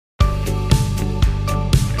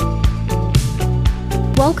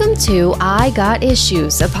Welcome to I Got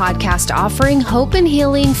Issues, a podcast offering hope and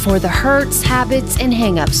healing for the hurts, habits, and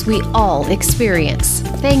hangups we all experience.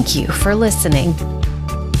 Thank you for listening.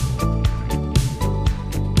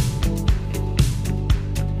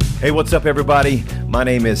 Hey, what's up, everybody? My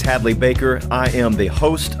name is Hadley Baker. I am the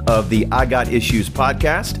host of the I Got Issues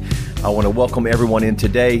podcast. I want to welcome everyone in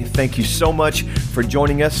today. Thank you so much for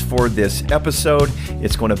joining us for this episode.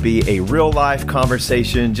 It's going to be a real-life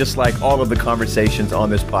conversation, just like all of the conversations on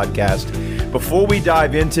this podcast. Before we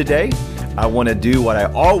dive in today, I want to do what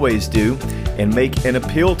I always do and make an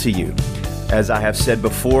appeal to you. As I have said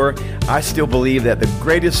before, I still believe that the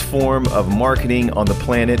greatest form of marketing on the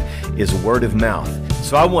planet is word of mouth.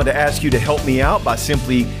 So I want to ask you to help me out by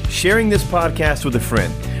simply sharing this podcast with a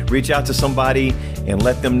friend. Reach out to somebody and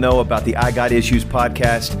let them know about the I Got Issues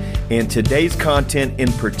podcast. And today's content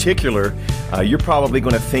in particular, you're probably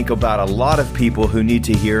going to think about a lot of people who need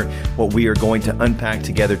to hear what we are going to unpack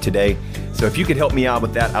together today. So if you could help me out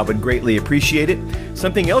with that, I would greatly appreciate it.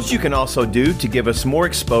 Something else you can also do to give us more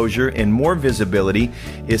exposure and more visibility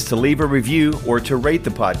is to leave a review or to rate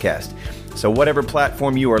the podcast. So whatever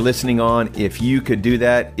platform you are listening on, if you could do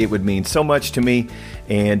that, it would mean so much to me.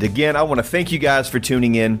 And again, I want to thank you guys for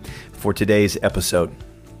tuning in for today's episode.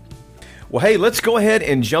 Well, hey, let's go ahead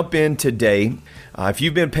and jump in today. If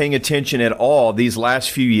you've been paying attention at all these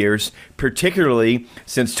last few years, particularly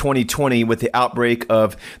since 2020 with the outbreak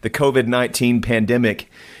of the COVID-19 pandemic,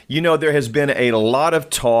 you know there has been a lot of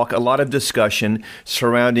talk, a lot of discussion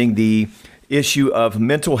surrounding the issue of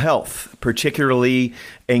mental health, particularly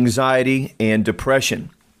anxiety and depression.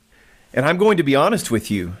 And I'm going to be honest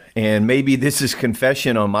with you, and maybe this is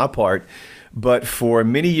confession on my part, but for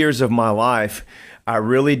many years of my life, I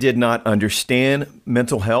really did not understand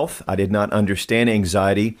mental health. I did not understand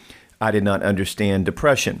anxiety. I did not understand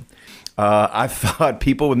depression. I thought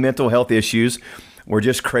people with mental health issues were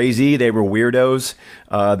just crazy. They were weirdos.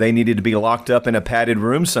 They needed to be locked up in a padded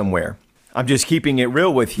room somewhere. I'm just keeping it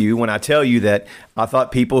real with you when I tell you that I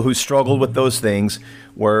thought people who struggled with those things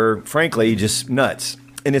were, frankly, just nuts.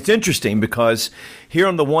 And it's interesting because here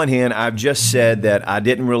on the one hand, I've just said that I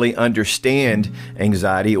didn't really understand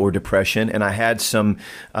anxiety or depression, and I had some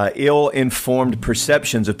ill-informed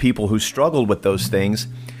perceptions of people who struggled with those things.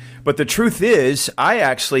 But the truth is, I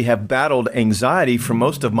actually have battled anxiety for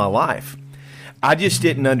most of my life. I just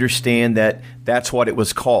didn't understand that that's what it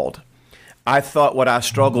was called. I thought what I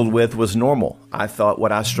struggled with was normal. I thought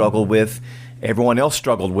what I struggled with, everyone else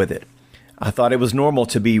struggled with it. I thought it was normal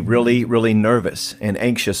to be really, really nervous and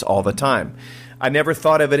anxious all the time. I never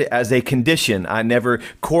thought of it as a condition. I never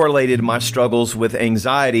correlated my struggles with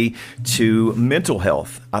anxiety to mental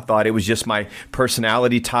health. I thought it was just my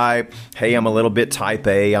personality type. Hey, I'm a little bit type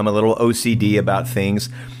A. I'm a little OCD about things.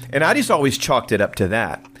 And I just always chalked it up to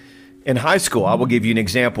that. In high school, I will give you an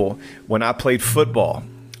example. When I played football,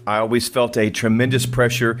 I always felt a tremendous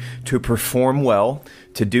pressure to perform well,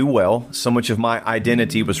 to do well. So much of my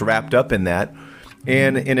identity was wrapped up in that.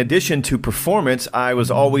 And in addition to performance, I was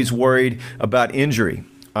always worried about injury.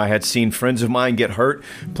 I had seen friends of mine get hurt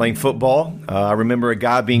playing football. I remember a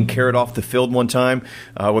guy being carried off the field one time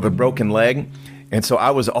with a broken leg. And so I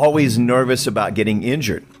was always nervous about getting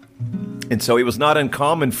injured. And so it was not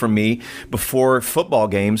uncommon for me before football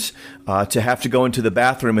games to have to go into the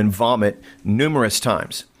bathroom and vomit numerous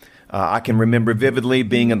times. I can remember vividly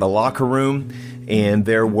being in the locker room, and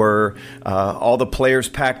there were all the players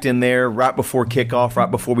packed in there right before kickoff, right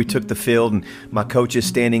before we took the field, and my coach is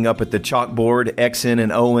standing up at the chalkboard, Xing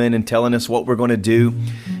and Oing, and telling us what we're going to do.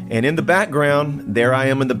 And in the background, there I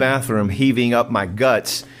am in the bathroom, heaving up my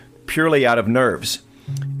guts purely out of nerves.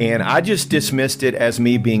 And I just dismissed it as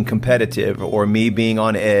me being competitive or me being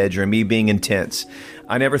on edge or me being intense.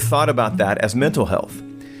 I never thought about that as mental health.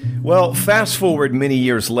 Well, fast forward many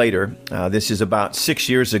years later, this is about 6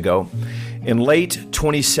 years ago, in late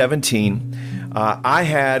 2017, I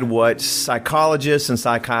had what psychologists and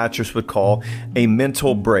psychiatrists would call a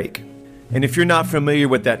mental break. And if you're not familiar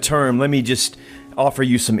with that term, let me just offer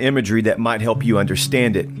you some imagery that might help you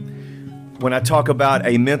understand it. When I talk about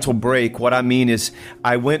a mental break, what I mean is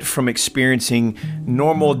I went from experiencing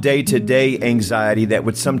normal day-to-day anxiety that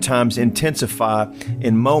would sometimes intensify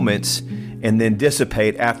in moments and then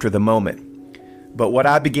dissipate after the moment. But what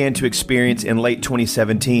I began to experience in late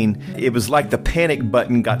 2017, it was like the panic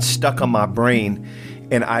button got stuck on my brain,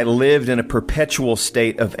 and I lived in a perpetual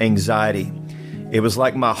state of anxiety. It was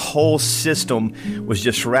like my whole system was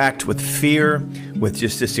just racked with fear, with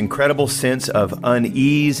just this incredible sense of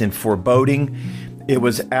unease and foreboding. It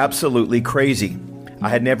was absolutely crazy. I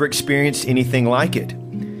had never experienced anything like it.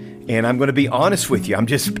 And I'm going to be honest with you. I'm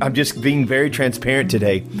just being very transparent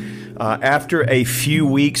today. After a few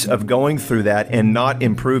weeks of going through that and not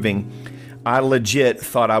improving, I legit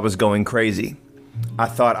thought I was going crazy. I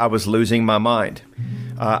thought I was losing my mind.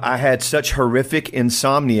 I had such horrific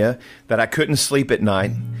insomnia that I couldn't sleep at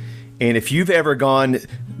night. And if you've ever gone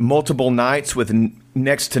multiple nights with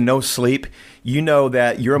next to no sleep, you know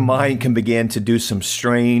that your mind can begin to do some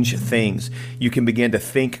strange things. You can begin to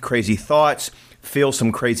think crazy thoughts, feel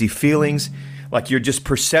some crazy feelings, like your just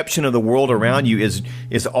perception of the world around you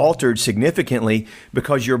is altered significantly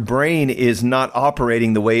because your brain is not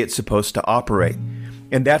operating the way it's supposed to operate.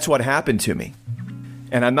 And that's what happened to me.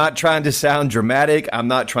 And I'm not trying to sound dramatic. I'm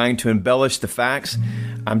not trying to embellish the facts.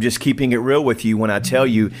 I'm just keeping it real with you when I tell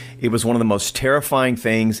you it was one of the most terrifying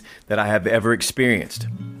things that I have ever experienced.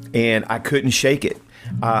 And I couldn't shake it.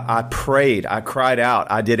 I prayed. I cried out.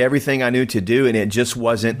 I did everything I knew to do, and it just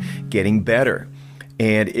wasn't getting better.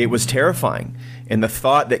 And it was terrifying. And the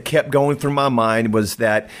thought that kept going through my mind was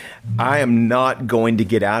that I am not going to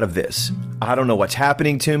get out of this. I don't know what's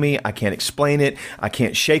happening to me. I can't explain it. I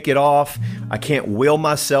can't shake it off. I can't will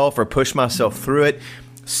myself or push myself through it.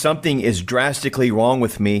 Something is drastically wrong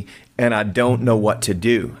with me, and I don't know what to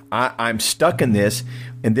do. I'm stuck in this,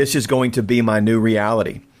 and this is going to be my new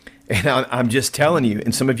reality. And I'm just telling you,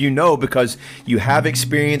 and some of you know because you have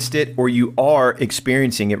experienced it or you are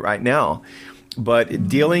experiencing it right now. But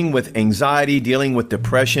dealing with anxiety, dealing with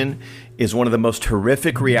depression is one of the most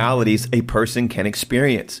horrific realities a person can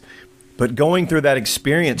experience. But going through that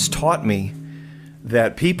experience taught me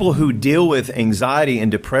that people who deal with anxiety and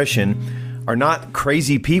depression are not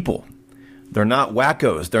crazy people. They're not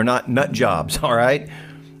wackos. They're not nut jobs, all right?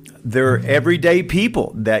 They're everyday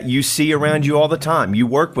people that you see around you all the time. You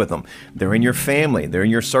work with them. They're in your family. They're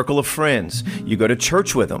in your circle of friends. You go to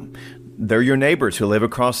church with them. They're your neighbors who live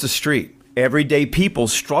across the street. Everyday people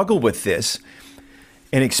struggle with this,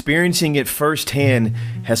 and experiencing it firsthand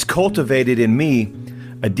has cultivated in me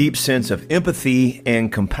a deep sense of empathy and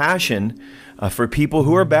compassion for people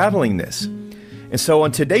who are battling this. And so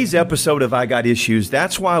on today's episode of I Got Issues,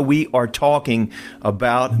 that's why we are talking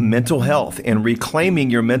about mental health and reclaiming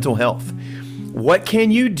your mental health. What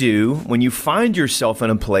can you do when you find yourself in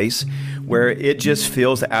a place where it just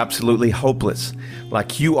feels absolutely hopeless,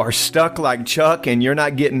 like you are stuck like Chuck and you're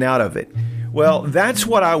not getting out of it? Well, that's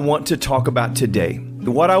what I want to talk about today.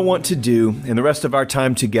 What I want to do in the rest of our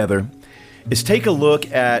time together is take a look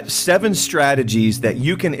at 7 strategies that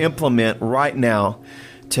you can implement right now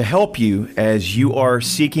to help you as you are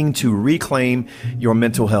seeking to reclaim your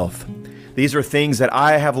mental health. These are things that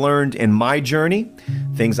I have learned in my journey,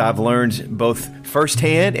 things I've learned both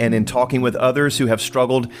firsthand and in talking with others who have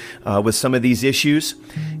struggled with some of these issues.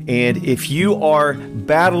 And if you are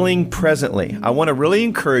battling presently, I want to really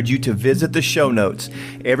encourage you to visit the show notes.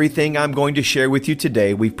 Everything I'm going to share with you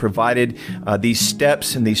today, we've provided these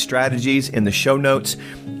steps and these strategies in the show notes.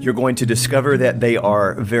 You're going to discover that they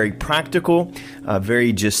are very practical,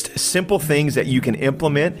 very just simple things that you can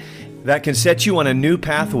implement that can set you on a new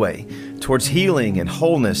pathway towards healing and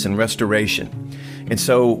wholeness and restoration. And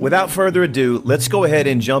so without further ado, let's go ahead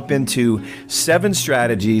and jump into 7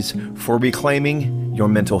 strategies for reclaiming your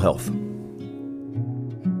mental health.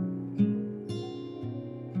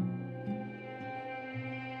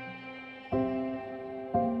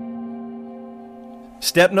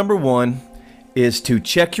 Step number 1 is to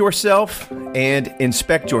check yourself and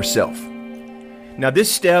inspect yourself. Now,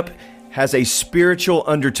 this step has a spiritual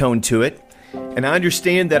undertone to it, and I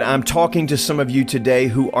understand that I'm talking to some of you today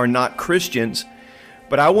who are not Christians,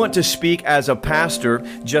 but I want to speak as a pastor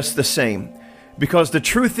just the same, because the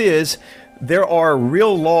truth is there are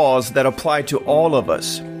real laws that apply to all of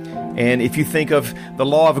us. And if you think of the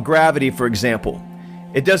law of gravity, for example,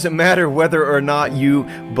 it doesn't matter whether or not you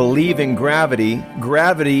believe in gravity.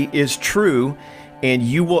 Gravity is true, and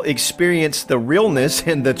you will experience the realness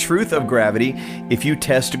and the truth of gravity if you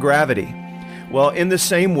test gravity. Well, in the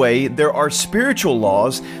same way, there are spiritual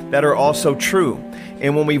laws that are also true.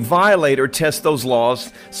 And when we violate or test those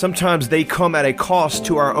laws, sometimes they come at a cost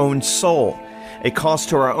to our own soul, a cost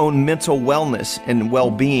to our own mental wellness and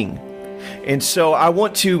well-being. And so I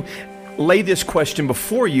want to lay this question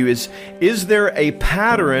before you is there a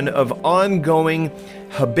pattern of ongoing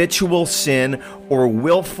habitual sin or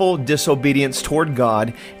willful disobedience toward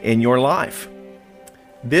God in your life?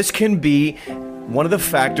 This can be one of the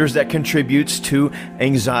factors that contributes to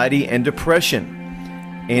anxiety and depression.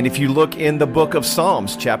 And if you look in the book of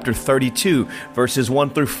Psalms, chapter 32, verses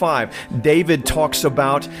 1 through 5, David talks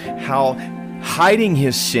about how hiding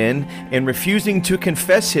his sin and refusing to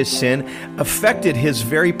confess his sin affected his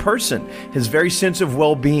very person, his very sense of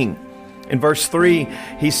well-being. In verse 3,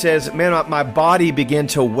 he says, man, my body began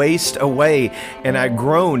to waste away, and I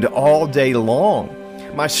groaned all day long.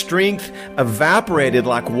 My strength evaporated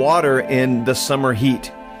like water in the summer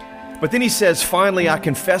heat. But then he says, finally, I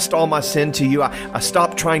confessed all my sin to you. I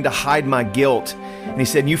stopped trying to hide my guilt. And he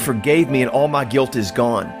said, you forgave me, and all my guilt is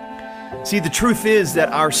gone. See, the truth is that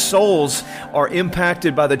our souls are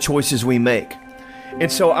impacted by the choices we make. And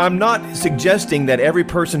so I'm not suggesting that every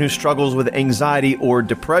person who struggles with anxiety or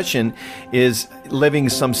depression is living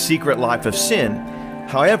some secret life of sin.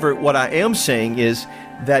 However, what I am saying is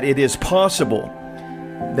that it is possible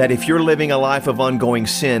that if you're living a life of ongoing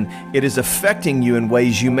sin, it is affecting you in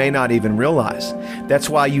ways you may not even realize. That's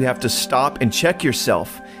why you have to stop and check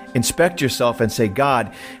yourself, inspect yourself, and say,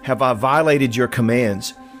 God, have I violated your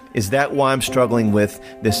commands? Is that why I'm struggling with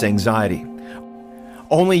this anxiety?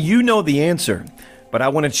 Only you know the answer. But I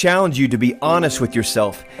want to challenge you to be honest with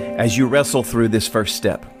yourself as you wrestle through this first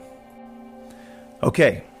step.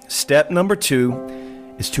 Okay, step number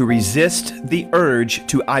 2 is to resist the urge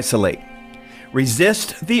to isolate.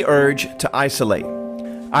 Resist the urge to isolate.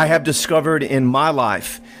 I have discovered in my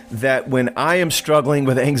life that when I am struggling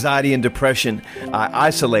with anxiety and depression, I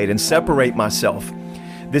isolate and separate myself.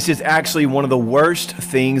 This is actually one of the worst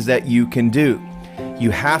things that you can do.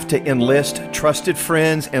 You have to enlist trusted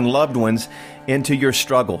friends and loved ones into your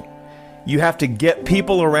struggle. You have to get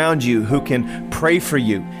people around you who can pray for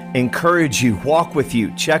you, encourage you, walk with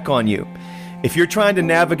you, check on you. If you're trying to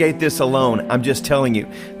navigate this alone, I'm just telling you,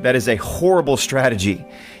 that is a horrible strategy.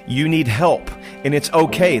 You need help, and it's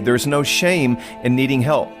okay. There's no shame in needing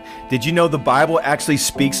help. Did you know the Bible actually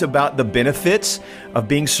speaks about the benefits of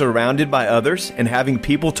being surrounded by others and having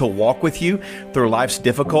people to walk with you through life's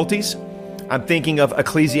difficulties? I'm thinking of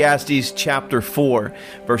Ecclesiastes chapter 4,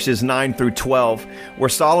 verses 9 through 12, where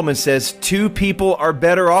Solomon says, 2 people are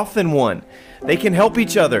better off than one. They can help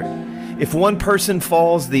each other. If one person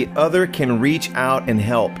falls, the other can reach out and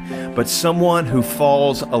help. But someone who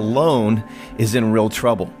falls alone is in real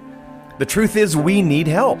trouble. The truth is, we need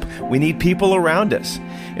help. We need people around us.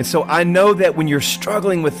 And so I know that when you're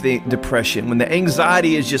struggling with the depression, when the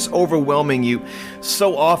anxiety is just overwhelming you,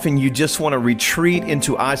 so often you just want to retreat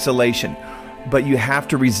into isolation. But you have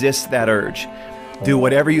to resist that urge. Do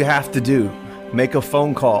whatever you have to do. Make a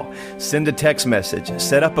phone call, send a text message,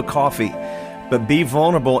 set up a coffee, but be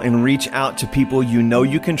vulnerable and reach out to people you know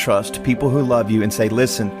you can trust, people who love you, and say,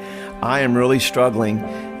 listen, I am really struggling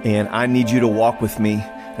and I need you to walk with me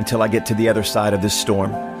until I get to the other side of this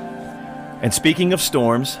storm. And speaking of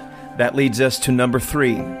storms, that leads us to number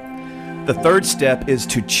 3. The third step is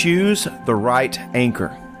to choose the right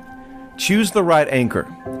anchor. Choose the right anchor.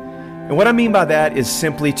 And what I mean by that is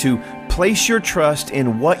simply to place your trust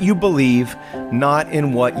in what you believe, not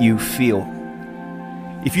in what you feel.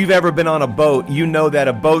 If you've ever been on a boat, you know that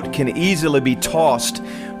a boat can easily be tossed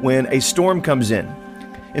when a storm comes in.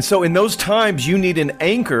 And so in those times, you need an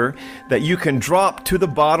anchor that you can drop to the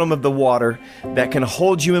bottom of the water that can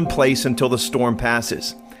hold you in place until the storm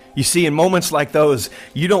passes. You see, in moments like those,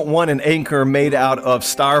 you don't want an anchor made out of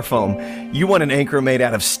styrofoam. You want an anchor made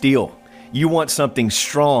out of steel. You want something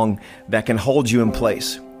strong that can hold you in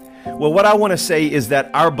place. Well, what I want to say is that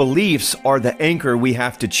our beliefs are the anchor we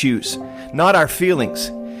have to choose, not our feelings.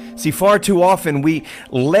 See, far too often we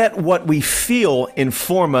let what we feel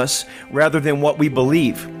inform us rather than what we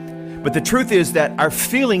believe. But the truth is that our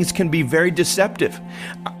feelings can be very deceptive.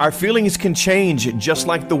 Our feelings can change just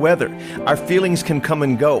like the weather. Our feelings can come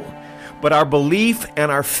and go. But our belief and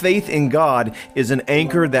our faith in God is an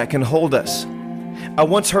anchor that can hold us. I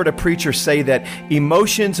once heard a preacher say that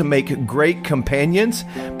emotions make great companions,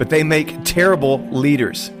 but they make terrible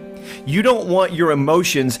leaders. You don't want your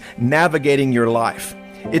emotions navigating your life.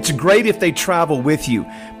 It's great if they travel with you,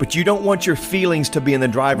 but you don't want your feelings to be in the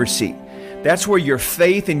driver's seat. That's where your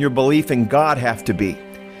faith and your belief in God have to be.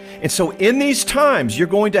 And so in these times, you're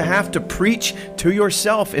going to have to preach to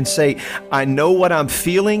yourself and say, I know what I'm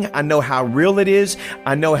feeling. I know how real it is.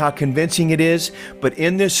 I know how convincing it is. But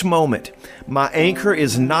in this moment, my anchor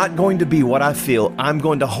is not going to be what I feel. I'm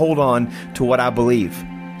going to hold on to what I believe.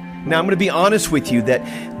 Now, I'm going to be honest with you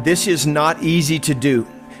that this is not easy to do.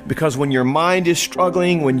 Because when your mind is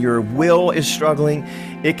struggling, when your will is struggling,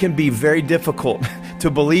 it can be very difficult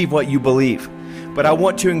to believe what you believe. But I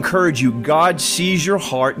want to encourage you, God sees your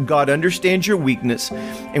heart, God understands your weakness,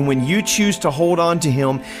 and when you choose to hold on to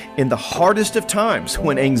Him in the hardest of times,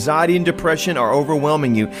 when anxiety and depression are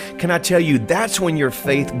overwhelming you, can I tell you, that's when your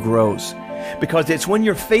faith grows. Because it's when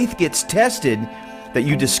your faith gets tested that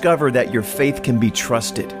you discover that your faith can be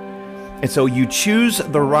trusted. And so you choose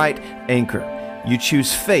the right anchor. You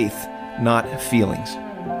choose faith, not feelings.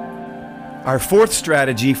 Our fourth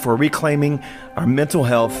strategy for reclaiming our mental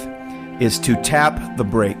health is to tap the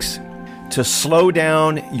brakes, to slow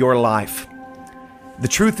down your life. The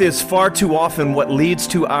truth is, far too often what leads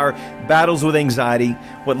to our battles with anxiety,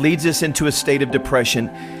 what leads us into a state of depression,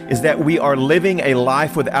 is that we are living a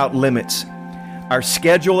life without limits. Our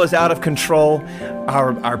schedule is out of control.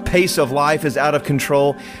 Our pace of life is out of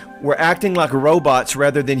control. We're acting like robots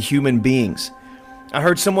rather than human beings. I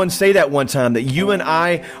heard someone say that one time, that you and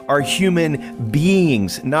I are human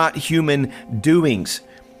beings, not human doings.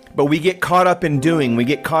 But we get caught up in doing, we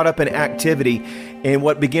get caught up in activity, and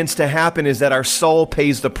what begins to happen is that our soul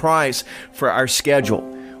pays the price for our schedule.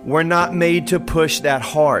 We're not made to push that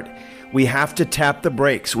hard. We have to tap the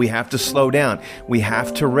brakes. We have to slow down. We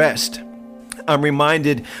have to rest. I'm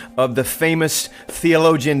reminded of the famous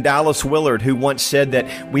theologian Dallas Willard, who once said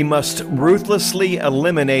that we must ruthlessly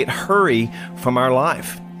eliminate hurry from our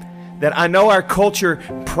life. That I know our culture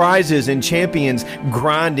prizes and champions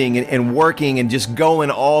grinding and working and just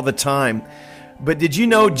going all the time. But did you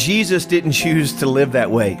know Jesus didn't choose to live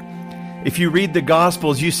that way? If you read the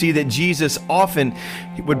Gospels, you see that Jesus often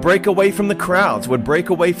would break away from the crowds, would break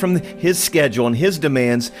away from his schedule and his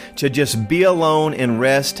demands to just be alone and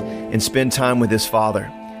rest and spend time with his Father.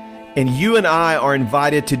 And you and I are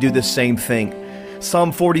invited to do the same thing.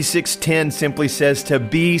 Psalm 46:10 simply says to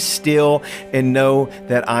be still and know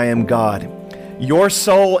that I am God. Your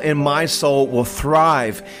soul and my soul will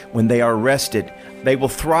thrive when they are rested. They will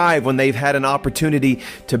thrive when they've had an opportunity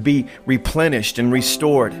to be replenished and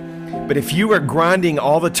restored. But if you are grinding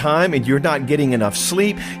all the time and you're not getting enough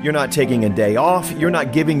sleep, you're not taking a day off, you're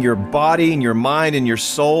not giving your body and your mind and your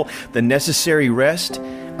soul the necessary rest,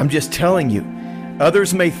 I'm just telling you,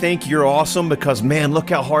 others may think you're awesome because, man,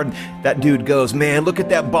 look how hard that dude goes. Man, look at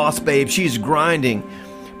that boss babe, she's grinding.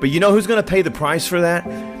 But you know who's going to pay the price for that?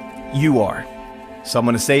 You are. So I'm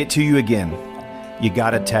going to say it to you again. You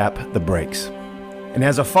got to tap the brakes. And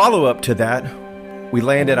as a follow-up to that, we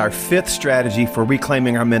land at our fifth strategy for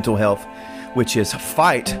reclaiming our mental health, which is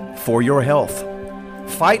fight for your health.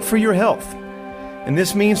 Fight for your health. And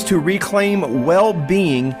this means to reclaim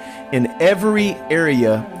well-being in every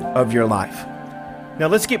area of your life. Now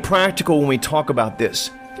let's get practical when we talk about this.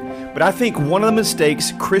 But I think one of the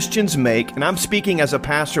mistakes Christians make, and I'm speaking as a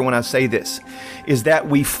pastor when I say this, is that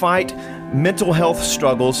we fight mental health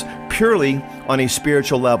struggles purely on a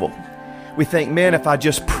spiritual level. We think, man, if I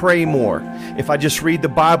just pray more, if I just read the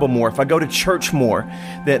Bible more, if I go to church more,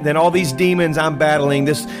 then all these demons I'm battling,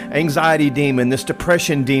 this anxiety demon, this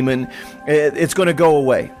depression demon, it's going to go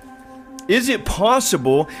away. Is it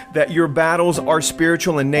possible that your battles are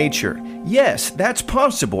spiritual in nature? Yes, that's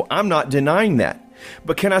possible. I'm not denying that.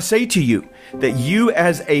 But can I say to you that you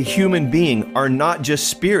as a human being are not just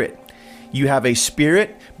spirit. You have a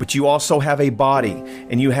spirit, but you also have a body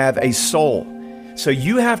and you have a soul. So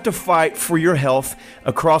you have to fight for your health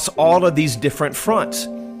across all of these different fronts.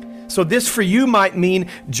 So this for you might mean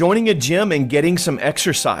joining a gym and getting some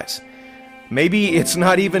exercise. Maybe it's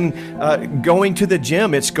not even going to the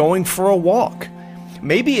gym, it's going for a walk.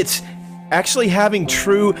 Maybe it's actually having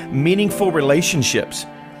true, meaningful relationships,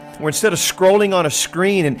 where instead of scrolling on a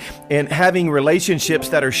screen and having relationships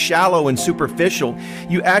that are shallow and superficial,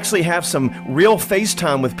 you actually have some real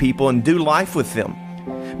FaceTime with people and do life with them.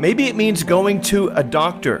 Maybe it means going to a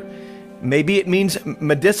doctor. Maybe it means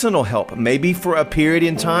medicinal help. Maybe for a period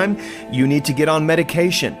in time, you need to get on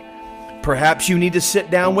medication. Perhaps you need to sit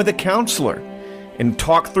down with a counselor and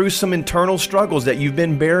talk through some internal struggles that you've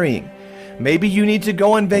been burying. Maybe you need to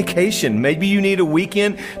go on vacation. Maybe you need a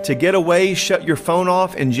weekend to get away, shut your phone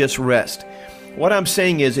off, and just rest. What I'm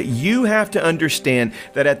saying is that you have to understand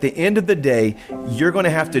that at the end of the day, you're going to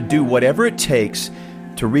have to do whatever it takes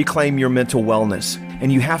to reclaim your mental wellness.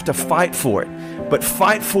 And you have to fight for it. But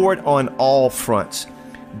fight for it on all fronts,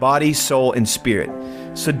 body, soul, and spirit.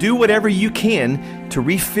 So do whatever you can to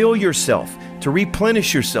refill yourself, to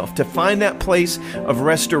replenish yourself, to find that place of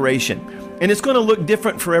restoration. And it's going to look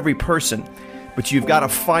different for every person, but you've got to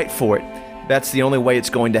fight for it. That's the only way it's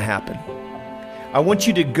going to happen. I want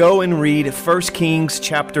you to go and read 1 Kings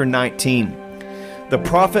chapter 19. The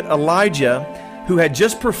prophet Elijah, who had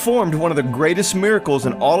just performed one of the greatest miracles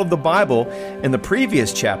in all of the Bible in the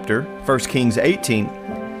previous chapter, 1 Kings 18.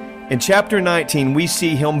 In chapter 19, we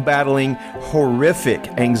see him battling horrific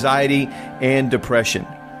anxiety and depression.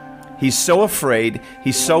 He's so afraid,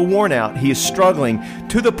 he's so worn out, he is struggling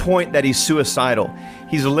to the point that he's suicidal.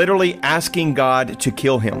 He's literally asking God to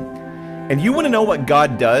kill him. And you want to know what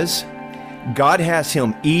God does? God has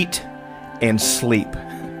him eat and sleep.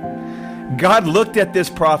 God looked at this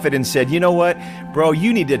prophet and said, you know what, bro,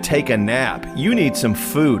 you need to take a nap. You need some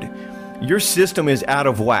food. Your system is out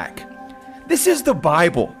of whack. This is the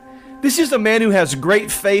Bible. This is a man who has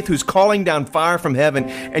great faith, who's calling down fire from heaven.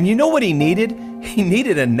 And you know what he needed? He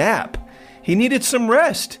needed a nap. He needed some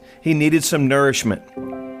rest. He needed some nourishment.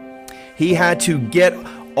 He had to get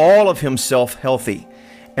all of himself healthy.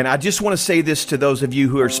 And I just want to say this to those of you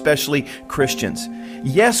who are especially Christians.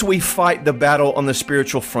 Yes, we fight the battle on the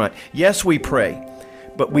spiritual front. Yes, we pray,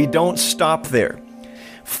 but we don't stop there.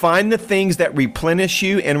 Find the things that replenish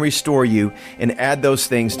you and restore you and add those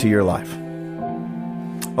things to your life.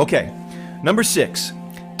 Okay, number 6,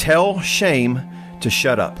 tell shame to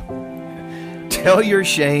shut up. Tell your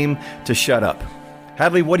shame to shut up.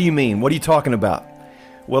 Hadley, what do you mean? What are you talking about?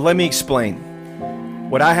 Well, let me explain.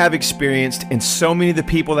 What I have experienced, and so many of the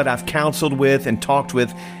people that I've counseled with and talked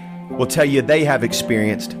with will tell you they have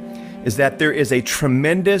experienced, is that there is a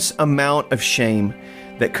tremendous amount of shame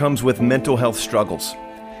that comes with mental health struggles.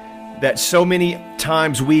 That so many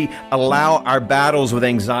times we allow our battles with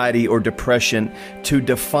anxiety or depression to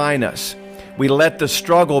define us. We let the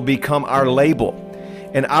struggle become our label.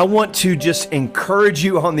 And I want to just encourage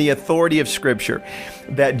you on the authority of Scripture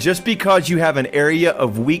that just because you have an area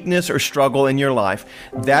of weakness or struggle in your life,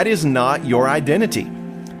 that is not your identity.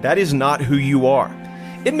 That is not who you are.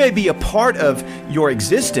 It may be a part of your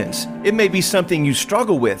existence. It may be something you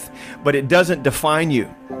struggle with, but it doesn't define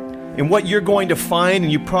you. And what you're going to find,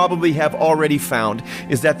 and you probably have already found,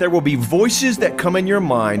 is that there will be voices that come in your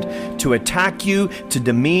mind to attack you, to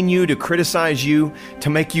demean you, to criticize you, to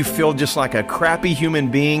make you feel just like a crappy human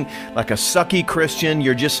being, like a sucky Christian.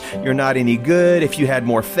 You're not any good. If you had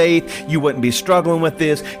more faith, you wouldn't be struggling with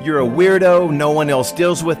this. You're a weirdo. No one else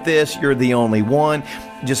deals with this. You're the only one.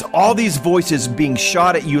 Just all these voices being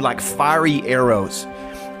shot at you like fiery arrows.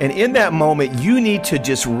 And in that moment, you need to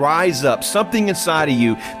just rise up. Something inside of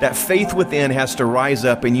you, that faith within has to rise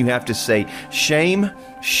up, and you have to say, shame,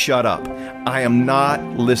 shut up. I am not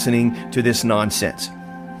listening to this nonsense.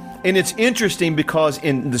 And it's interesting because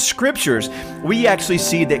in the Scriptures, we actually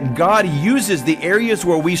see that God uses the areas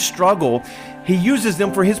where we struggle, He uses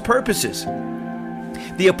them for His purposes.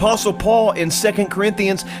 The Apostle Paul in 2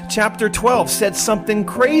 Corinthians chapter 12 said something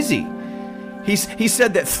crazy. He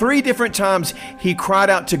said that 3 different times he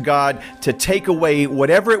cried out to God to take away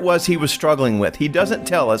whatever it was he was struggling with. He doesn't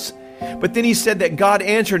tell us, but then he said that God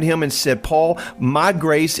answered him and said, Paul, my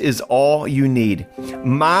grace is all you need.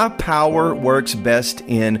 My power works best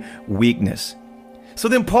in weakness. So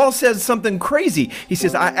then Paul says something crazy. He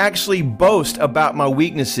says, I actually boast about my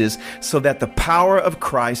weaknesses so that the power of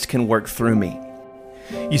Christ can work through me.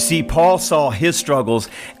 You see, Paul saw his struggles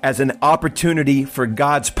as an opportunity for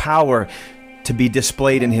God's power to be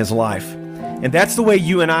displayed in his life. And that's the way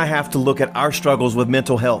you and I have to look at our struggles with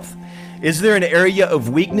mental health. Is there an area of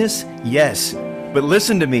weakness? Yes. But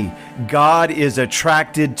listen to me. God is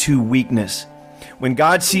attracted to weakness. When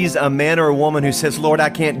God sees a man or a woman who says, Lord,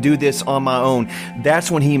 I can't do this on my own,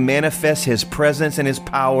 that's when He manifests His presence and His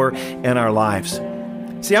power in our lives.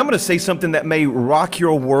 See, I'm going to say something that may rock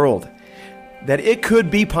your world. That it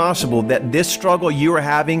could be possible that this struggle you are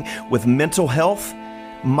having with mental health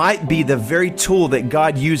might be the very tool that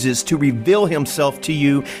God uses to reveal Himself to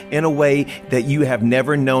you in a way that you have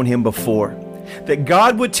never known Him before. That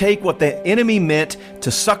God would take what the enemy meant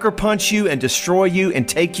to sucker punch you and destroy you and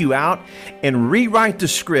take you out and rewrite the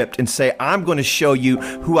script and say, I'm going to show you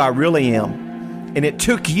who I really am. And it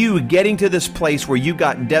took you getting to this place where you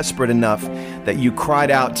got desperate enough that you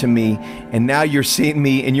cried out to me, and now you're seeing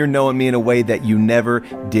me and you're knowing me in a way that you never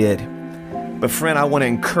did. But friend, I want to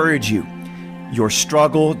encourage you. Your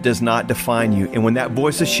struggle does not define you. And when that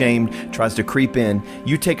voice of shame tries to creep in,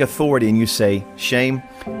 you take authority and you say, shame,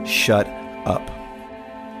 shut up.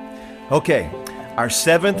 Okay, our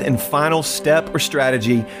 7th and final step or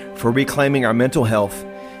strategy for reclaiming our mental health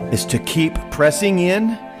is to keep pressing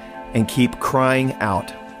in and keep crying out.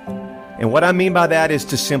 And what I mean by that is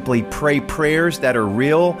to simply pray prayers that are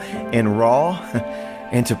real and raw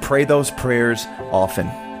and to pray those prayers often.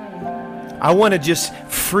 I want to just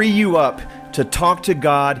free you up to talk to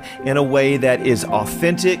God in a way that is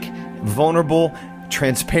authentic, vulnerable,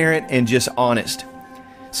 transparent, and just honest.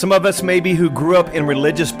 Some of us maybe who grew up in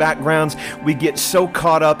religious backgrounds, we get so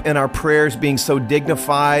caught up in our prayers being so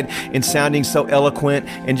dignified and sounding so eloquent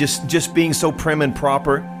and just being so prim and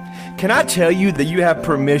proper. Can I tell you that you have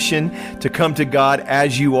permission to come to God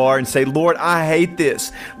as you are and say, Lord, I hate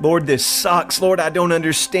this. Lord, this sucks. Lord, I don't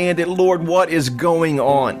understand it. Lord, what is going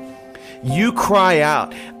on? You cry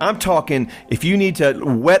out. I'm talking if you need to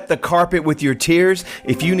wet the carpet with your tears,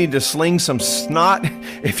 if you need to sling some snot,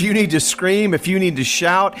 if you need to scream, if you need to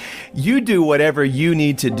shout, you do whatever you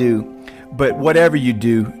need to do. But whatever you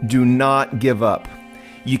do, do not give up.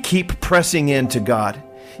 You keep pressing into God.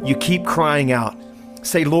 you keep crying out.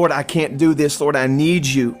 Say, Lord, I can't do this. Lord, I need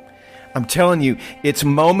you. I'm telling you, it's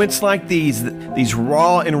moments like these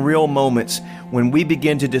raw and real moments when we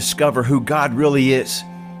begin to discover who God really is.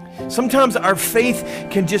 Sometimes our faith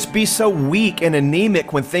can just be so weak and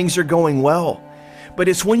anemic when things are going well. But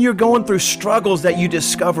it's when you're going through struggles that you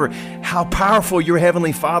discover how powerful your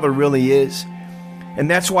Heavenly Father really is. And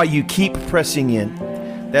that's why you keep pressing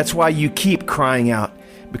in. That's why you keep crying out,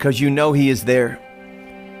 because you know He is there.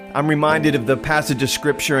 I'm reminded of the passage of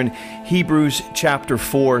Scripture in Hebrews chapter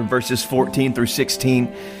 4, verses 14 through 16,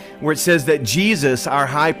 where it says that Jesus, our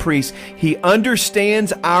high priest, He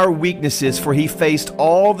understands our weaknesses, for He faced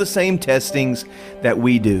all the same testings that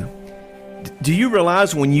we do. Do you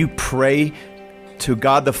realize when you pray to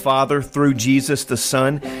God the Father through Jesus the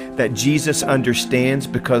Son, that Jesus understands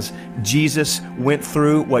because Jesus went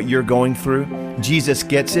through what you're going through? Jesus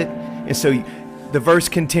gets it. And so the verse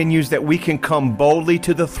continues that we can come boldly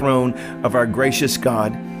to the throne of our gracious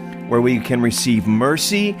God, where we can receive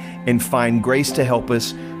mercy and find grace to help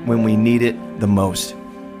us when we need it the most.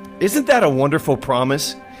 Isn't that a wonderful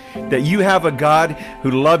promise? That you have a God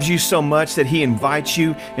who loves you so much that He invites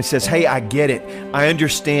you and says, hey, I get it. I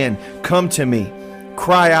understand. Come to me.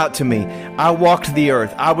 Cry out to me. I walked the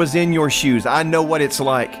earth. I was in your shoes. I know what it's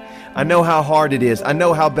like. I know how hard it is. I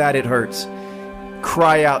know how bad it hurts.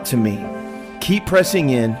 Cry out to me. Keep pressing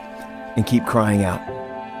in and keep crying out.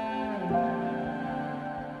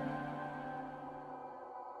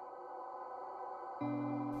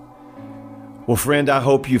 Well, friend, I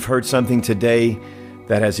hope you've heard something today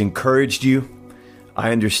that has encouraged you.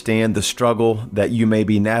 I understand the struggle that you may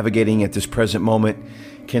be navigating at this present moment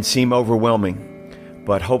can seem overwhelming,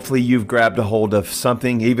 but hopefully you've grabbed a hold of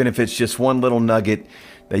something, even if it's just one little nugget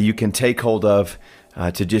that you can take hold of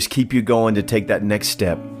to just keep you going to take that next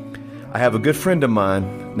step. I have a good friend of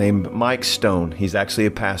mine named Mike Stone. He's actually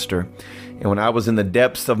a pastor. And when I was in the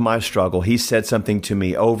depths of my struggle, he said something to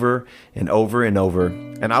me over and over and over.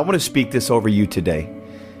 And I want to speak this over you today.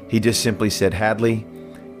 He just simply said, Hadley,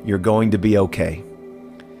 you're going to be okay.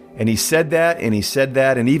 And he said that, and he said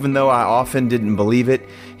that. And even though I often didn't believe it,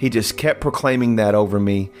 he just kept proclaiming that over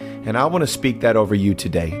me. And I want to speak that over you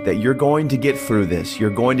today, that you're going to get through this. You're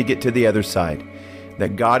going to get to the other side.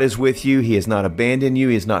 That God is with you. He has not abandoned you.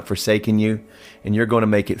 He has not forsaken you. And you're going to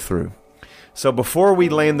make it through. So before we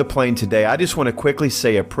land the plane today, I just want to quickly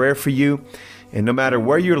say a prayer for you. And no matter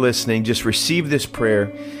where you're listening, just receive this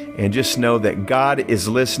prayer and just know that God is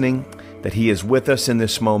listening, that He is with us in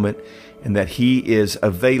this moment, and that He is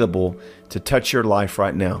available to touch your life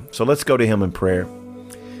right now. So let's go to Him in prayer.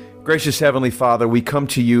 Gracious Heavenly Father, we come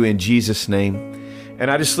to you in Jesus' name. And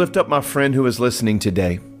I just lift up my friend who is listening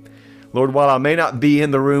today. Lord, while I may not be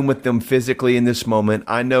in the room with them physically in this moment,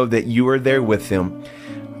 I know that you are there with them.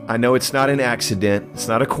 I know it's not an accident, it's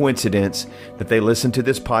not a coincidence that they listen to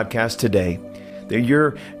this podcast today, that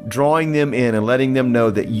you're drawing them in and letting them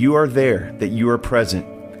know that you are there, that you are present.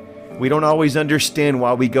 We don't always understand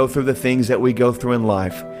why we go through the things that we go through in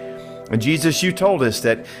life. And Jesus, you told us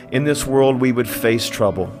that in this world we would face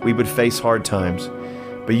trouble, we would face hard times.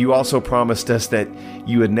 But you also promised us that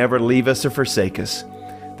you would never leave us or forsake us,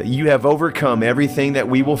 that you have overcome everything that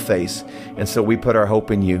we will face, and so we put our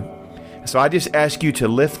hope in you. So I just ask you to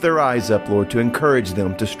lift their eyes up, Lord, to encourage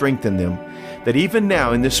them, to strengthen them, that even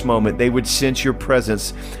now in this moment they would sense your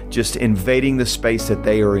presence just invading the space that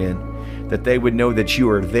they are in, that they would know that you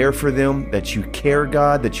are there for them, that you care,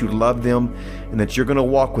 God, that you love them, and that you're going to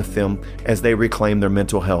walk with them as they reclaim their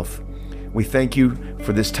mental health. We thank you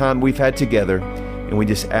for this time we've had together, and we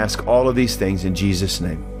just ask all of these things in Jesus'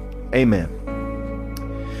 name. Amen.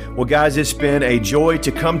 Well, guys, it's been a joy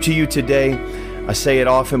to come to you today. I say it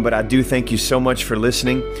often, but I do thank you so much for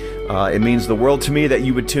listening. It means the world to me that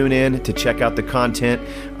you would tune in to check out the content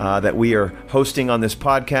that we are hosting on this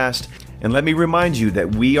podcast. And let me remind you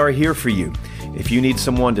that we are here for you. If you need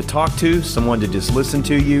someone to talk to, someone to just listen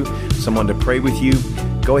to you, someone to pray with you,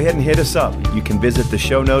 go ahead and hit us up. You can visit the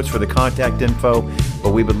show notes for the contact info,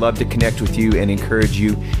 but we would love to connect with you and encourage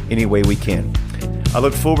you any way we can. I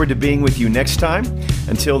look forward to being with you next time.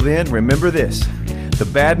 Until then, remember this. The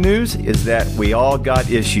bad news is that we all got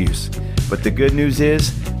issues, but the good news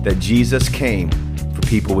is that Jesus came for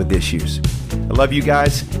people with issues. I love you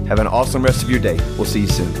guys. Have an awesome rest of your day. We'll see you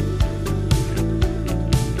soon.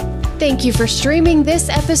 Thank you for streaming this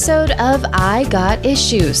episode of I Got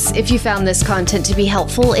Issues. If you found this content to be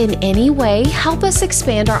helpful in any way, help us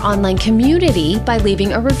expand our online community by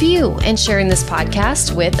leaving a review and sharing this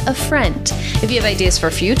podcast with a friend. If you have ideas for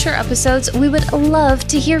future episodes, we would love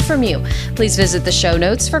to hear from you. Please visit the show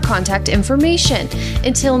notes for contact information.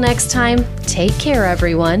 Until next time, take care,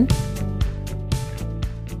 everyone.